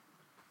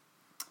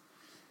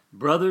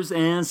Brothers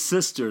and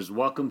sisters,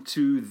 welcome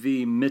to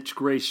the Mitch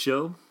Gray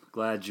Show.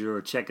 Glad you're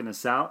checking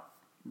us out.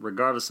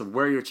 Regardless of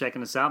where you're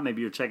checking us out,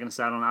 maybe you're checking us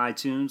out on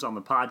iTunes, on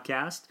the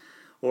podcast,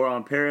 or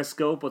on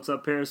Periscope. What's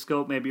up,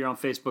 Periscope? Maybe you're on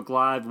Facebook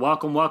Live.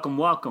 Welcome, welcome,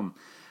 welcome.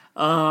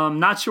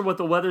 Not sure what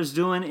the weather's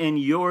doing in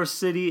your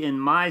city. In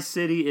my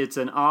city, it's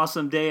an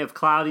awesome day of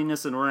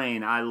cloudiness and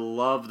rain. I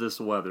love this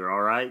weather,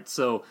 all right?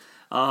 So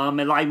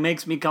it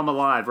makes me come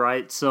alive,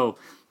 right? So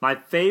my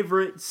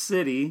favorite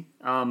city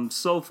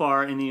so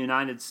far in the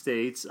United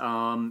States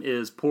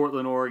is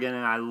Portland, Oregon,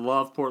 and I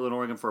love Portland,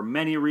 Oregon for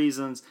many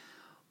reasons.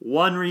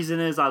 One reason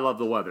is I love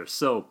the weather.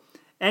 So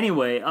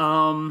anyway,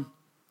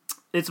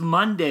 it's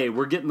Monday.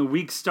 We're getting the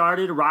week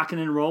started, rocking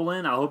and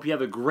rolling. I hope you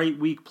have a great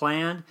week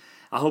planned.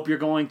 I hope you're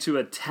going to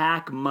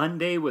attack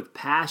Monday with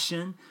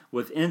passion,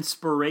 with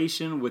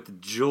inspiration,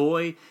 with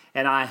joy,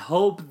 and I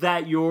hope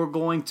that you're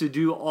going to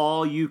do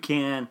all you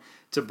can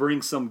to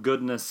bring some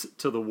goodness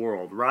to the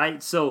world,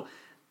 right? So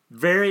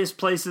various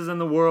places in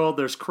the world,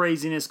 there's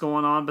craziness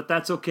going on, but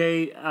that's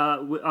okay.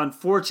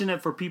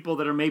 Unfortunate for people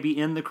that are maybe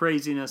in the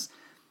craziness.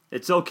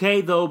 It's okay,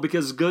 though,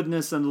 because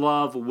goodness and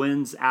love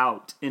wins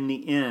out in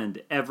the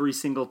end every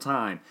single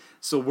time.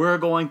 So we're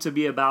going to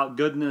be about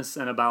goodness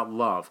and about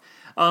love.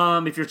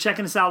 If you're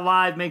checking us out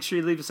live, make sure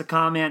you leave us a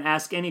comment.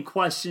 Ask any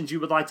questions you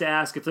would like to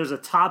ask. If there's a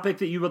topic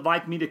that you would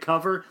like me to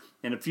cover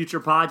in a future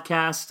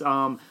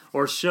podcast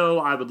or show,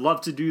 I would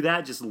love to do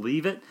that. Just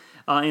leave it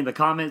in the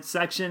comments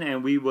section,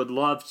 and we would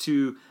love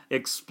to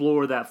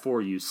explore that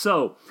for you.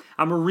 So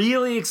I'm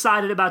really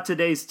excited about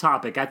today's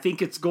topic. I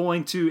think it's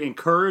going to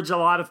encourage a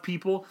lot of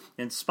people,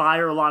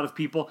 inspire a lot of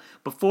people.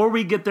 Before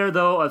we get there,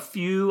 though, a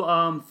few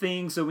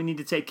things that we need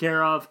to take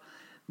care of.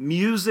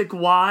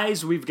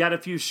 Music-wise, we've got a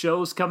few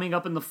shows coming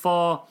up in the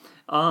fall.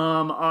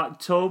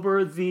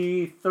 October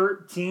the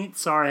 13th,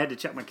 sorry, I had to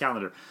check my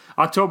calendar.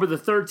 October the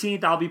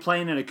 13th, I'll be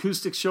playing an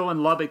acoustic show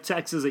in Lubbock,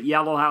 Texas at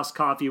Yellow House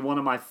Coffee, one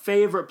of my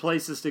favorite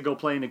places to go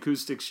play an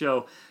acoustic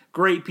show.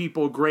 Great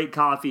people, great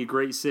coffee,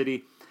 great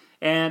city.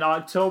 And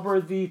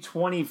October the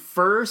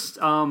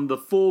 21st, the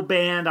full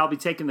band, I'll be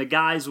taking the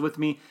guys with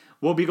me.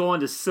 We'll be going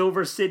to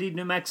Silver City,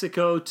 New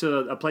Mexico to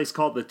a place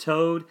called The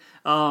Toad.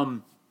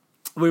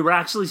 We were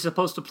actually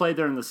supposed to play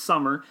there in the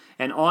summer,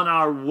 and on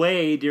our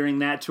way during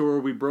that tour,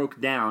 we broke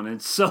down. And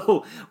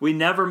so we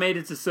never made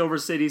it to Silver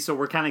City, so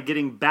we're kind of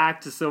getting back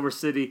to Silver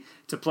City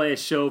to play a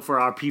show for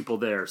our people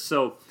there.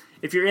 So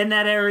if you're in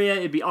that area,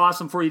 it'd be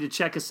awesome for you to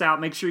check us out.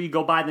 Make sure you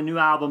go buy the new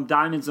album,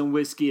 Diamonds and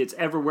Whiskey. It's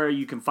everywhere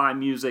you can find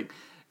music.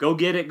 Go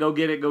get it, go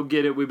get it, go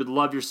get it. We would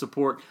love your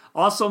support.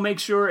 Also, make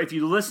sure if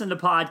you listen to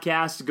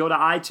podcasts, go to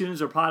iTunes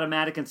or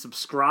Podomatic and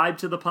subscribe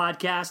to the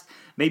podcast.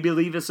 Maybe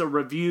leave us a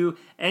review.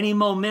 Any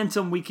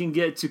momentum we can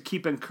get to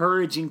keep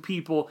encouraging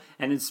people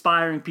and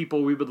inspiring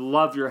people, we would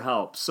love your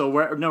help. So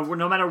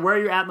no matter where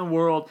you're at in the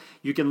world,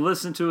 you can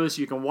listen to us,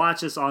 you can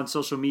watch us on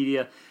social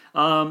media.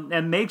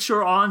 And make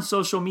sure on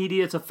social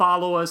media to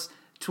follow us,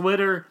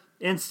 Twitter,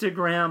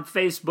 Instagram,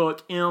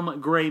 Facebook,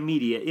 M Gray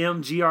Media,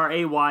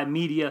 MGRAY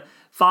Media.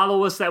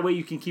 Follow us, that way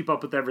you can keep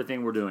up with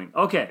everything we're doing.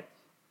 Okay,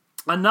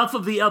 enough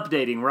of the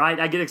updating, right?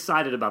 I get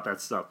excited about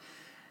that stuff.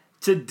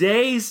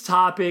 Today's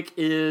topic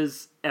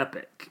is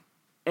epic,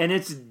 and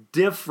it's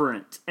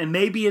different, and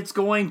maybe it's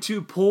going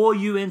to pull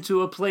you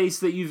into a place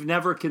that you've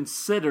never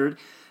considered,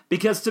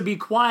 because to be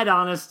quite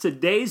honest,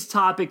 today's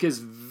topic is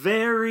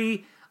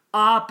very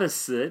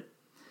opposite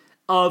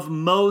of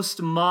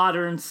most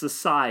modern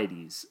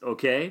societies,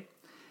 okay?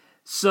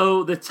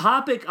 So the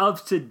topic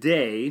of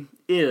today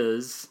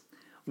is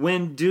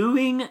when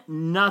doing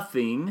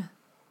nothing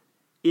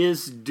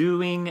is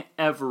doing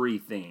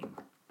everything.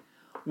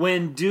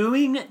 When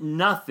doing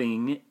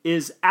nothing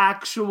is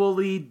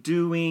actually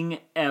doing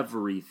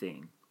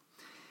everything.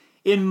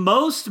 In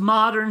most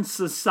modern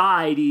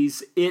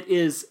societies, it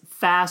is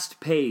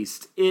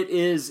fast-paced. It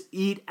is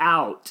eat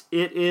out.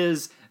 It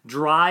is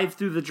drive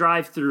through the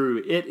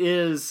drive-through. It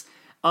is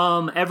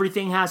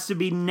everything has to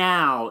be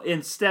now.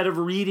 Instead of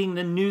reading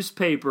the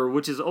newspaper,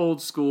 which is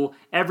old school,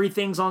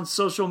 everything's on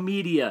social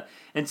media.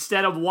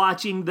 Instead of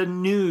watching the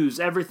news,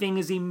 everything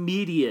is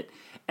immediate.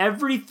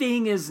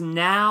 Everything is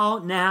now,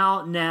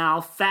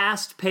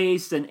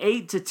 fast-paced, an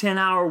 8 to 10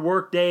 hour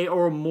workday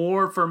or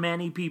more for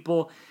many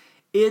people.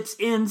 It's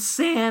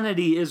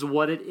insanity is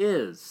what it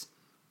is.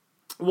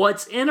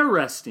 What's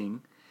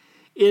interesting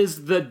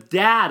is the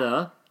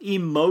data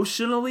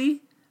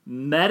emotionally,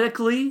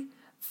 medically,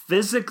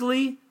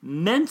 physically,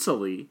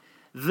 mentally,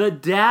 the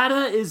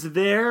data is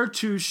there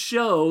to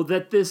show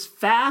that this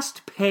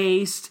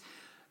fast-paced,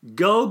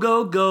 go,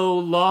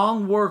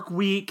 long work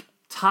week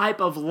type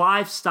of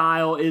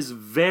lifestyle is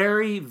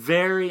very,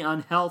 very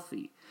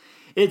unhealthy.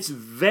 It's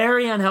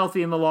very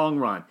unhealthy in the long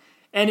run.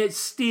 And it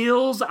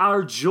steals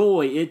our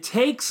joy. It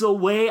takes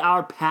away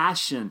our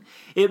passion.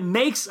 It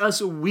makes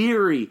us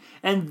weary.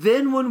 And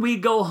then when we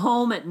go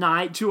home at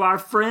night to our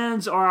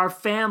friends or our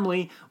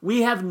family,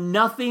 we have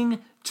nothing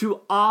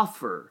to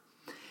offer.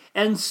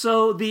 And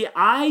so the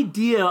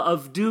idea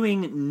of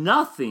doing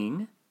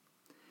nothing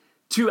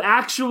to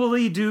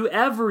actually do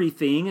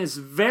everything is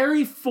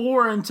very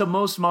foreign to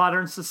most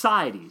modern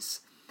societies.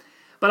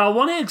 But I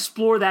want to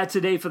explore that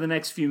today for the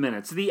next few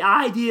minutes. The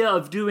idea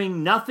of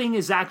doing nothing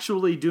is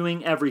actually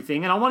doing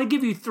everything. And I want to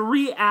give you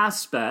 3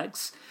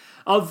 aspects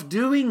of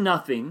doing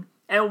nothing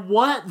and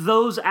what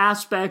those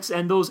aspects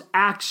and those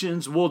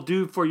actions will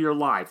do for your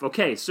life.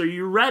 Okay, so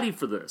you're ready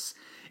for this.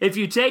 If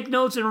you take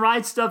notes and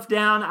write stuff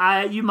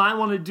down, you might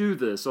want to do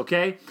this,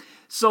 okay?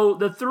 So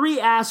the 3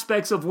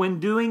 aspects of when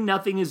doing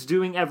nothing is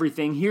doing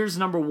everything. Here's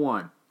number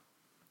 1.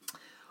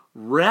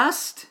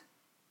 Rest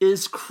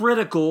is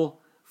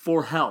critical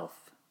for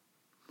health.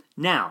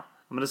 Now,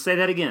 I'm going to say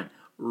that again.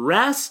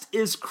 Rest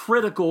is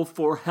critical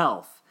for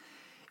health.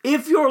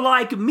 If you're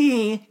like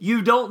me,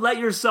 you don't let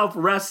yourself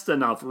rest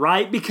enough,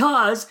 right?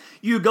 Because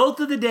you go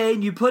through the day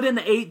and you put in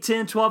the 8,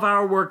 10,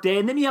 12-hour workday,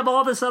 and then you have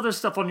all this other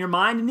stuff on your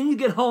mind, and then you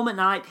get home at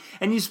night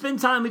and you spend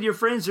time with your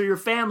friends or your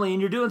family,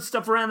 and you're doing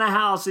stuff around the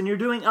house, and you're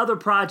doing other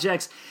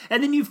projects,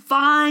 and then you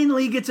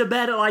finally get to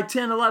bed at like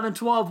 10, 11,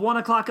 12, 1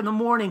 o'clock in the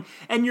morning,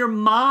 and your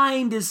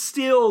mind is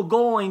still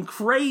going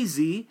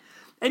crazy.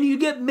 And you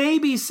get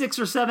maybe 6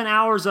 or 7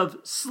 hours of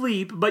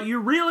sleep, but you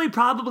really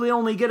probably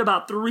only get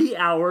about 3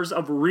 hours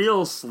of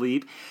real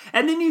sleep.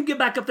 And then you get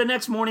back up the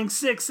next morning,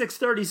 6,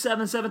 6:30,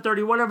 7,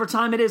 7:30, whatever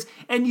time it is,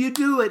 and you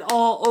do it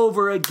all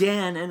over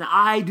again. And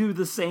I do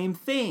the same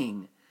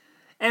thing.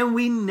 And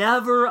we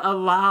never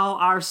allow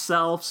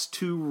ourselves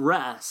to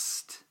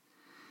rest.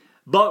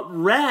 But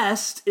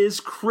rest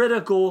is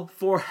critical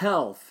for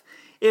health.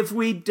 If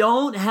we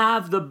don't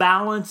have the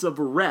balance of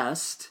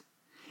rest,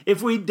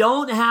 if we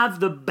don't have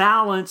the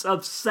balance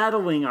of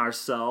settling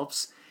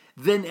ourselves,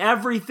 then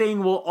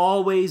everything will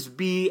always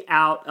be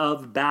out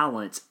of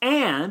balance.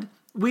 And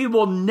we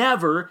will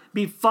never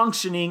be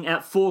functioning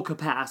at full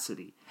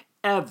capacity,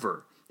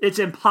 ever. It's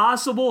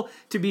impossible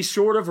to be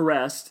short of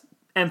rest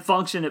and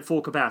function at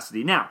full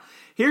capacity. Now,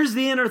 here's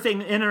the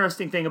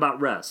interesting thing about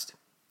rest.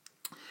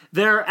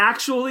 There are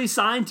actually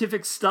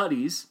scientific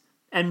studies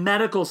and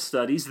medical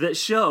studies that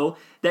show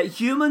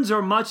that humans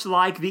are much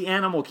like the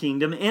animal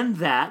kingdom in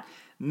that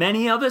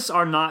many of us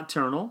are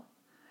nocturnal,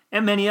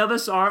 and many of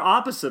us are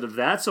opposite of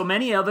that. So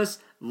many of us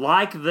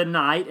like the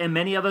night, and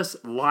many of us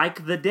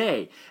like the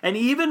day. And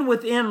even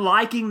within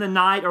liking the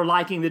night or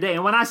liking the day,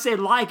 and when I say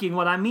liking,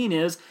 what I mean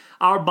is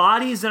our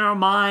bodies and our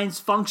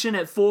minds function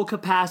at full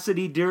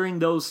capacity during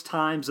those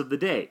times of the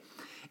day.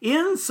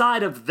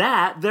 Inside of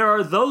that, there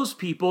are those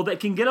people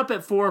that can get up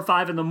at 4 or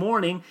 5 in the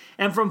morning,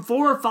 and from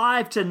 4 or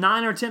 5 to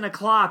 9 or 10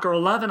 o'clock or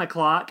 11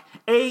 o'clock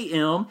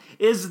a.m.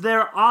 is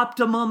their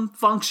optimum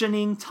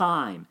functioning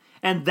time.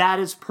 And that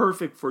is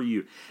perfect for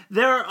you.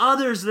 There are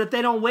others that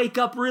they don't wake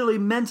up really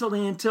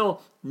mentally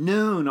until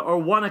noon or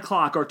 1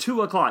 o'clock or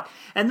 2 o'clock.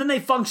 And then they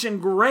function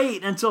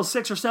great until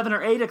 6 or 7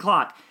 or 8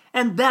 o'clock.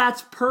 And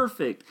that's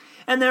perfect.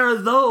 And there are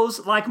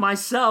those like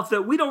myself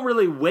that we don't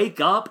really wake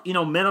up,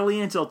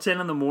 mentally until 10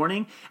 in the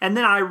morning. And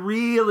then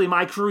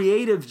my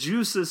creative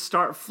juices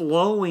start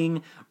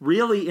flowing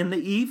really in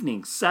the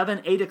evening,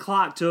 7, 8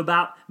 o'clock to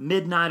about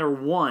midnight or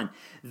 1.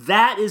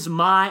 That is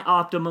my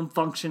optimum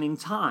functioning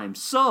time.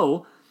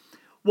 So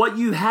what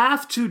you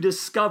have to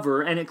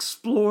discover and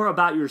explore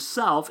about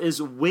yourself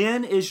is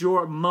when is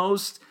your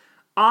most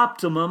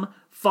optimum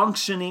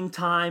functioning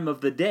time of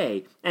the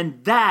day.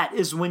 And that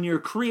is when your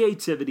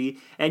creativity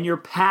and your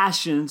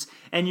passions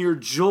and your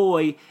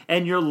joy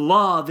and your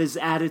love is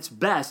at its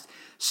best.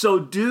 So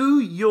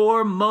do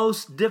your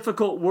most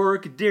difficult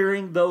work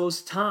during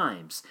those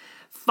times.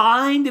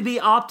 Find the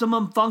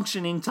optimum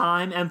functioning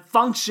time and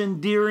function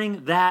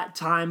during that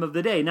time of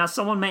the day. Now,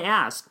 someone may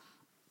ask,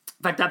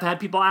 in fact, I've had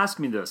people ask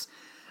me this,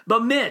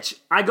 but Mitch,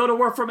 I go to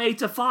work from 8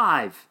 to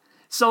 5.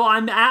 So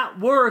I'm at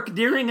work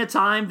during a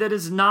time that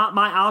is not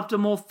my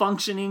optimal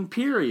functioning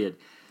period.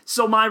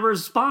 So my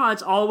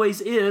response always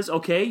is,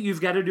 okay,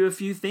 you've got to do a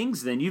few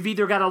things then. You've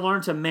either got to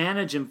learn to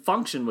manage and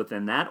function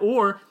within that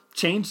or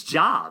change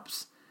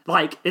jobs.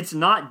 Like, it's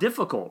not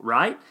difficult,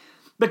 right?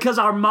 Because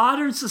our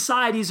modern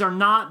societies are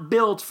not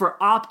built for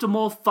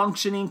optimal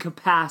functioning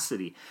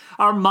capacity.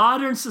 Our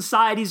modern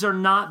societies are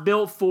not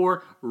built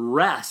for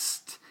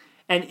rest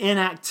and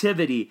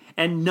inactivity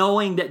and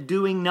knowing that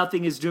doing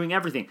nothing is doing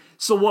everything.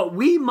 So what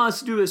we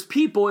must do as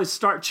people is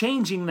start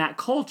changing that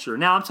culture.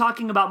 Now, I'm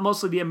talking about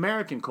mostly the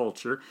American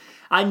culture.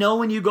 I know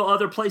when you go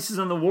other places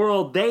in the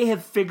world, they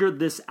have figured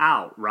this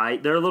out,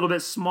 right? They're a little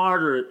bit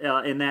smarter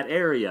in that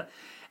area.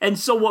 And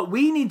so what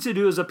we need to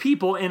do as a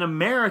people in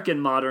American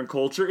modern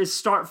culture is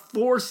start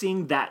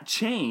forcing that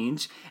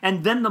change,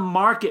 and then the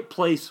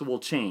marketplace will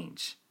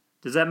change.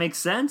 Does that make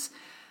sense?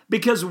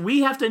 Because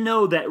we have to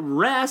know that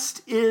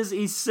rest is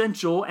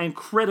essential and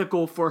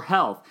critical for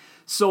health.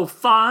 So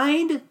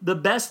find the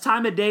best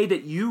time of day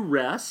that you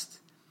rest,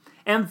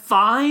 and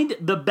find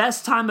the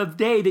best time of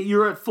day that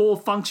you're at full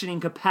functioning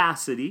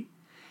capacity,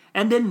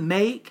 and then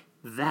make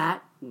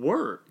that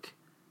work.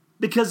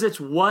 Because it's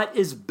what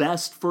is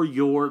best for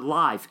your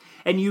life.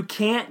 And you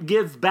can't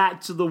give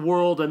back to the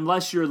world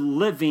unless you're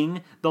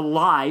living the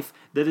life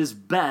that is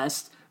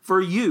best for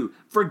you.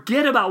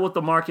 Forget about what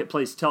the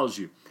marketplace tells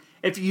you.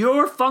 If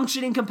your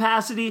functioning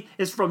capacity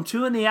is from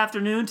 2 in the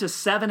afternoon to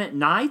 7 at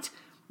night,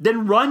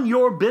 then run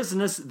your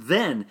business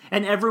then,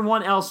 and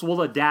everyone else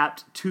will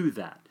adapt to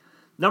that.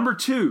 Number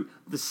 2,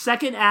 the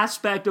second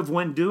aspect of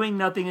when doing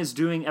nothing is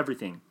doing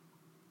everything.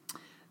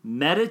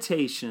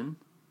 Meditation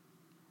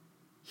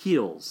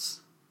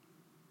heals.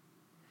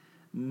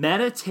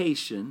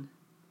 Meditation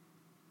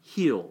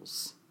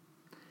heals.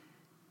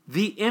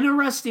 The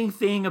interesting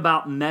thing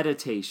about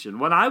meditation,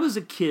 when I was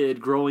a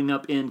kid growing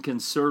up in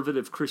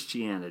conservative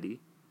Christianity,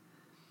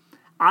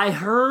 I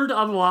heard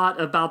a lot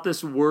about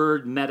this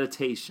word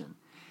meditation.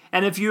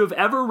 And if you have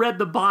ever read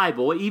the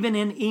Bible, even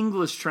in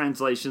English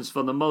translations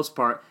for the most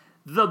part,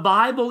 the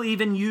Bible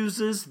even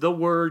uses the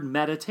word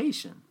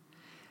meditation.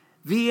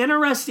 The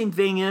interesting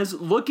thing is,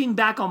 looking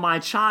back on my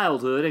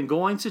childhood and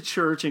going to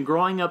church and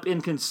growing up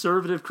in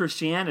conservative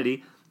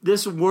Christianity,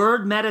 this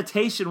word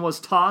meditation was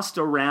tossed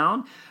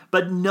around,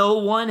 but no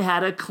one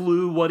had a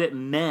clue what it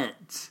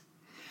meant.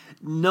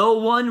 No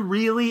one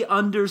really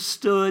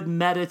understood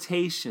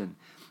meditation.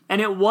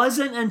 And it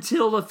wasn't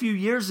until a few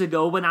years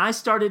ago when I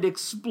started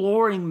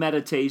exploring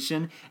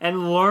meditation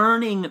and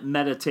learning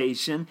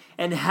meditation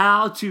and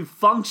how to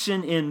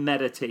function in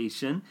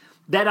meditation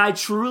that I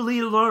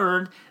truly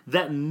learned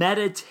that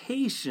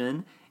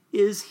meditation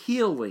is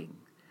healing.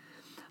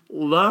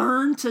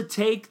 Learn to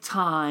take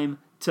time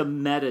to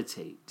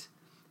meditate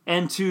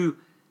and to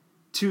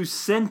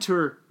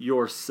center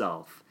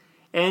yourself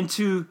and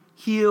to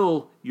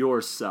heal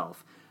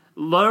yourself.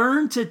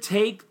 Learn to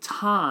take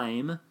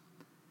time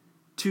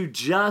to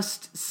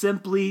just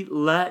simply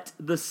let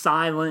the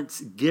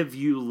silence give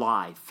you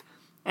life.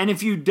 And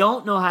if you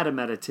don't know how to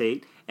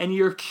meditate and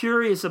you're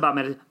curious about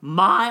meditation,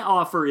 my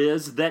offer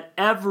is that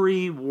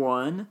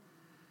everyone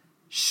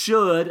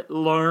should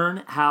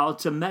learn how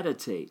to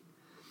meditate.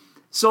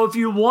 So if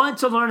you want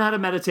to learn how to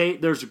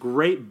meditate, there's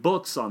great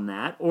books on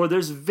that, or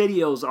there's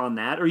videos on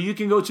that, or you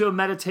can go to a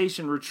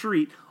meditation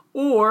retreat,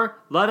 or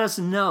let us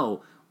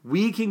know.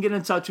 We can get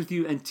in touch with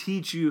you and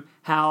teach you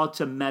how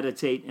to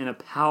meditate in a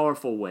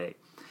powerful way.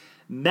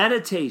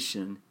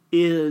 Meditation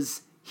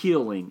is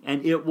healing,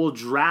 and it will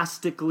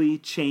drastically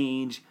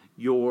change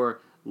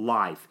your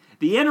life.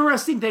 The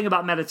interesting thing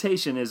about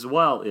meditation as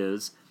well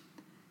is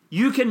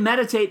you can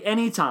meditate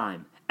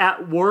anytime.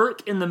 At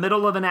work, in the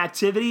middle of an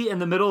activity, in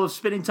the middle of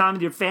spending time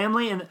with your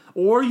family,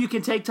 or you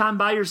can take time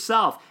by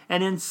yourself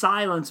and in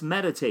silence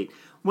meditate.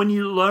 When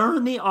you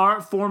learn the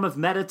art form of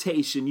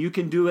meditation, you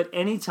can do it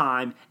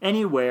anytime,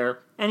 anywhere,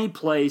 any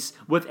place,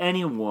 with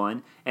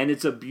anyone, and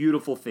it's a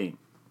beautiful thing.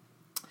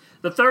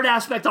 The third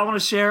aspect I want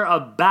to share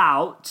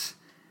about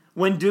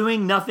when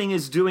doing nothing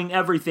is doing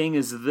everything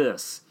is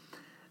this.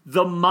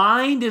 The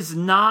mind is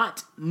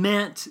not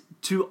meant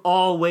to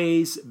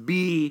always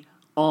be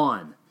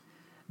on.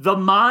 The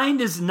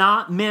mind is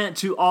not meant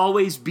to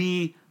always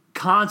be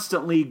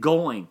constantly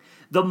going.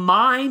 The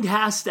mind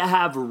has to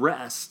have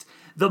rest.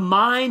 The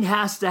mind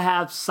has to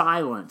have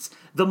silence.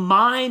 The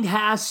mind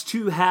has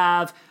to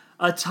have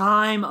a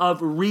time of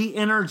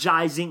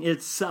re-energizing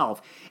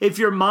itself. If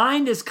your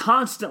mind is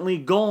constantly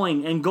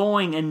going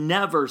and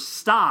never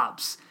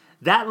stops,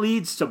 that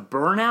leads to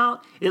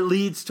burnout. It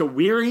leads to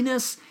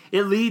weariness.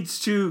 It leads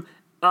to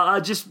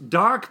just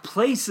dark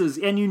places,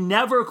 and you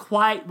never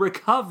quite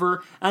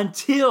recover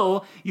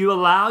until you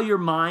allow your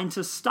mind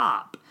to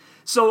stop.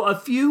 So a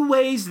few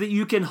ways that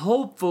you can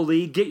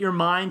hopefully get your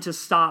mind to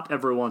stop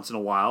every once in a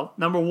while.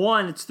 Number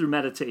 1, it's through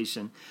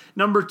meditation.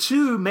 Number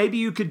 2, maybe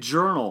you could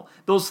journal.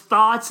 Those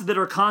thoughts that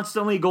are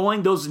constantly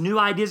going, those new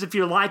ideas. If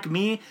you're like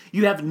me,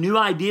 you have new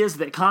ideas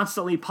that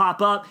constantly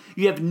pop up.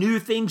 You have new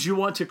things you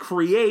want to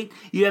create.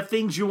 You have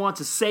things you want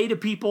to say to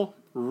people.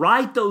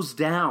 Write those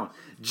down.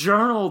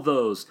 Journal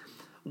those.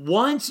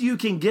 Once you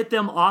can get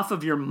them off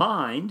of your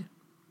mind,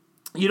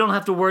 you don't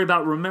have to worry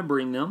about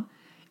remembering them,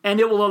 and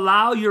it will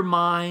allow your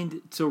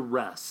mind to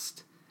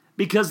rest,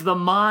 because the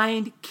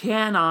mind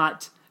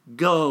cannot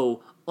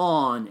go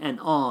on and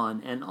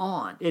on and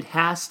on. It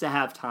has to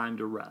have time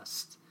to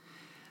rest.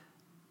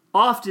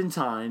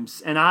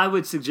 Oftentimes, and I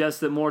would suggest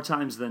that more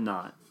times than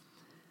not,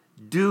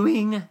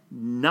 doing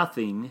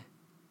nothing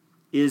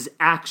is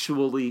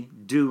actually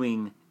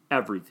doing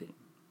everything.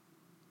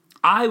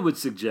 I would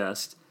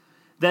suggest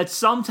that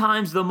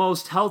sometimes the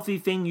most healthy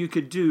thing you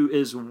could do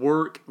is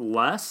work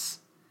less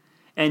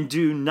and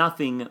do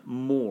nothing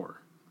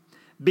more.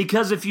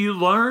 Because if you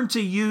learn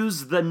to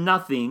use the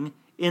nothing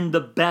in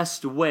the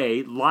best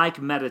way,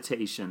 like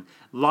meditation,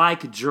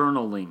 like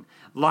journaling,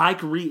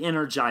 like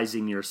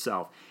re-energizing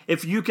yourself,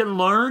 if you can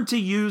learn to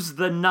use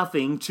the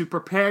nothing to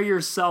prepare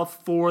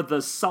yourself for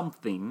the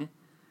something,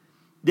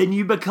 then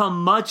you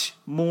become much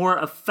more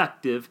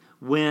effective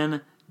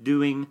when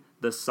doing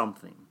the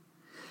something.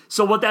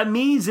 So what that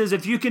means is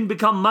if you can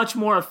become much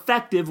more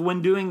effective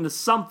when doing the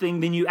something,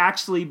 then you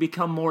actually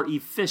become more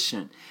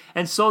efficient.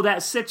 And so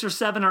that 6 or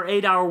 7 or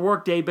 8 hour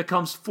workday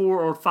becomes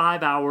 4 or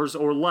 5 hours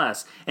or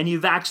less. And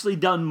you've actually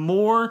done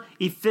more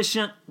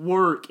efficient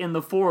work in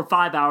the 4 or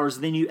 5 hours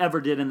than you ever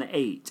did in the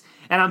 8.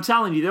 And I'm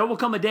telling you, there will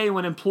come a day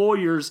when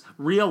employers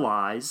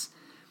realize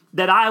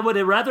that I would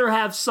rather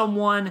have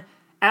someone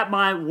at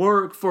my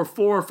work for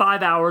 4 or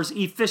 5 hours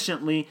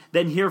efficiently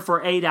than here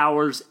for 8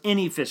 hours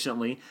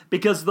inefficiently,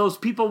 because those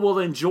people will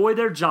enjoy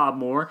their job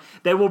more,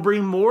 they will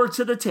bring more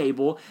to the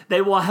table,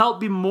 they will help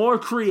be more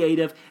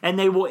creative, and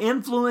they will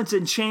influence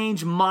and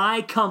change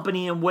my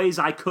company in ways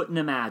I couldn't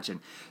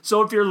imagine.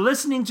 So if you're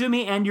listening to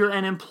me and you're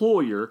an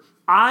employer,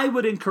 I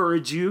would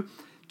encourage you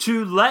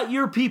to let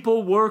your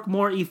people work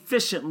more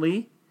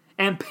efficiently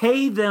and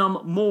pay them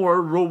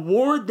more,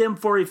 reward them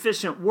for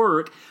efficient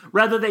work,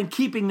 rather than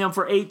keeping them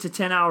for 8 to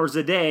 10 hours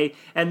a day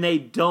and they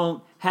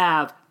don't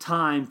have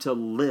time to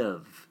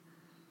live.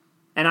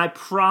 And I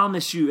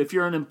promise you, if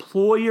you're an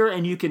employer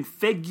and you can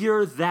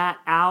figure that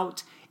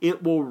out,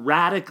 it will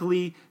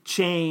radically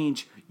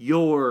change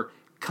your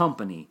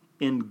company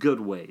in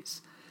good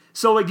ways.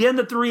 So again,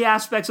 the 3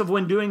 aspects of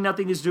when doing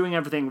nothing is doing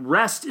everything.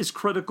 Rest is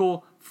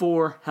critical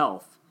for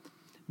health.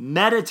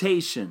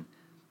 Meditation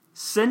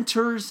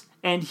centers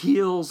and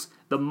heals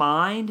the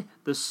mind,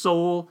 the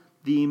soul,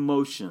 the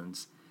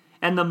emotions.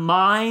 And the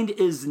mind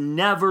is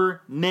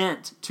never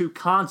meant to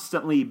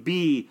constantly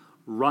be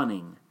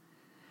running.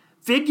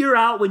 Figure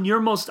out when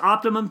your most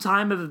optimum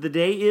time of the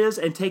day is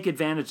and take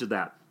advantage of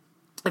that.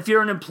 If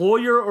you're an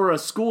employer or a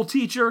school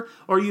teacher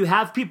or you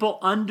have people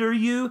under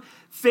you,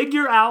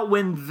 figure out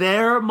when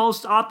their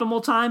most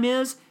optimal time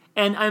is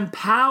and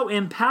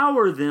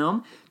empower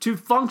them to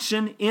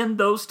function in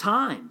those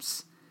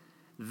times.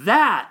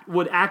 That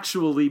would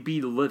actually be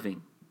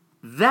living.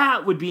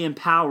 That would be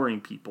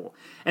empowering people.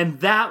 And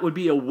that would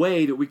be a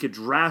way that we could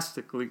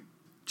drastically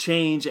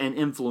change and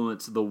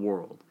influence the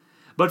world.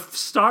 But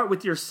start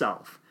with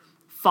yourself.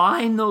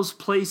 Find those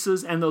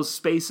places and those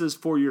spaces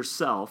for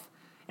yourself,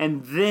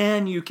 and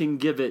then you can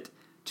give it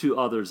to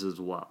others as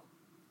well.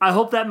 I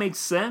hope that makes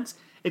sense.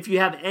 If you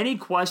have any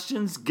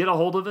questions, get a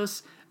hold of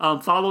us.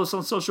 Follow us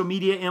on social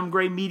media, M.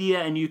 Gray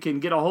Media, and you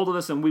can get a hold of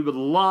us, and we would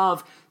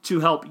love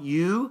to help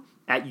you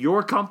at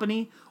your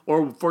company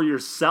or for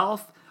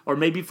yourself or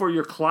maybe for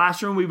your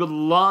classroom. We would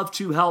love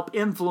to help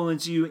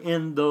influence you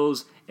in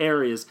those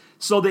areas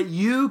so that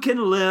you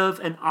can live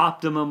an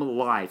optimum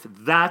life.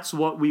 That's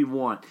what we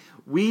want.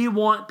 We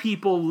want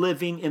people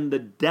living in the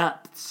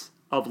depths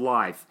of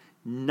life,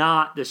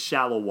 not the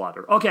shallow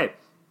water. Okay.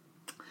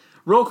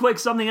 Real quick,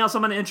 something else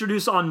I'm going to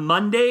introduce on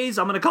Mondays.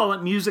 I'm going to call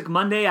it Music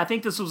Monday. I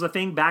think this was a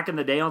thing back in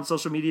the day on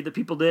social media that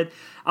people did.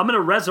 I'm going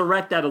to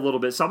resurrect that a little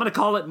bit. So I'm going to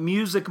call it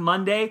Music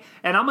Monday.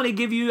 And I'm going to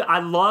give you, I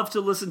love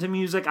to listen to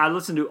music. I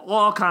listen to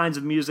all kinds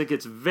of music.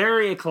 It's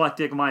very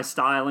eclectic, my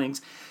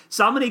stylings.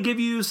 So I'm going to give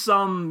you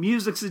some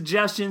music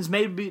suggestions.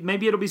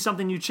 Maybe it'll be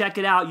something you check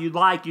it out, you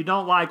like, you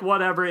don't like,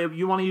 whatever. If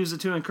you want to use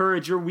it to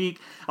encourage your week,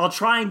 I'll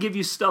try and give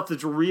you stuff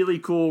that's really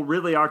cool,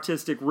 really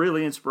artistic,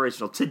 really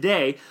inspirational.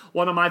 Today,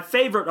 one of my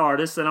favorite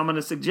artists that I'm going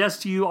to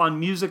suggest to you on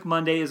Music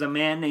Monday is a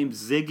man named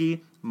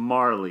Ziggy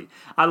Marley.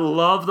 I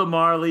love the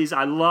Marleys.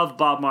 I love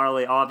Bob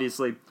Marley,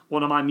 obviously,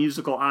 one of my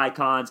musical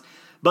icons.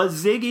 But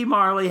Ziggy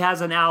Marley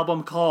has an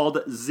album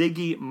called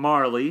Ziggy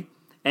Marley,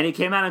 and it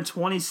came out in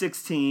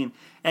 2016,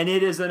 and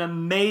it is an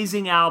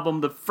amazing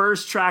album. The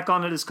first track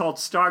on it is called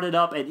Start It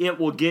Up, and it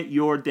will get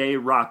your day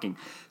rocking.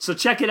 So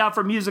check it out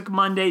for Music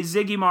Monday.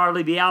 Ziggy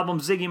Marley, the album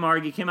Ziggy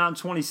Marley came out in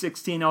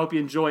 2016. I hope you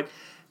enjoy it.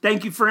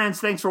 Thank you,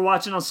 friends. Thanks for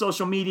watching on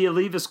social media.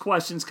 Leave us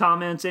questions,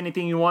 comments,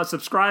 anything you want.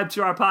 Subscribe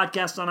to our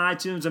podcast on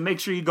iTunes, and make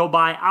sure you go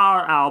buy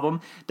our album,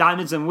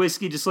 Diamonds and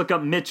Whiskey. Just look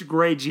up Mitch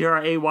Gray,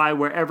 Gray,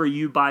 wherever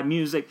you buy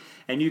music,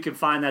 and you can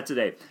find that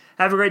today.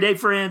 Have a great day,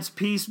 friends.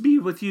 Peace be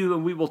with you,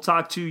 and we will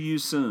talk to you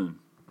soon.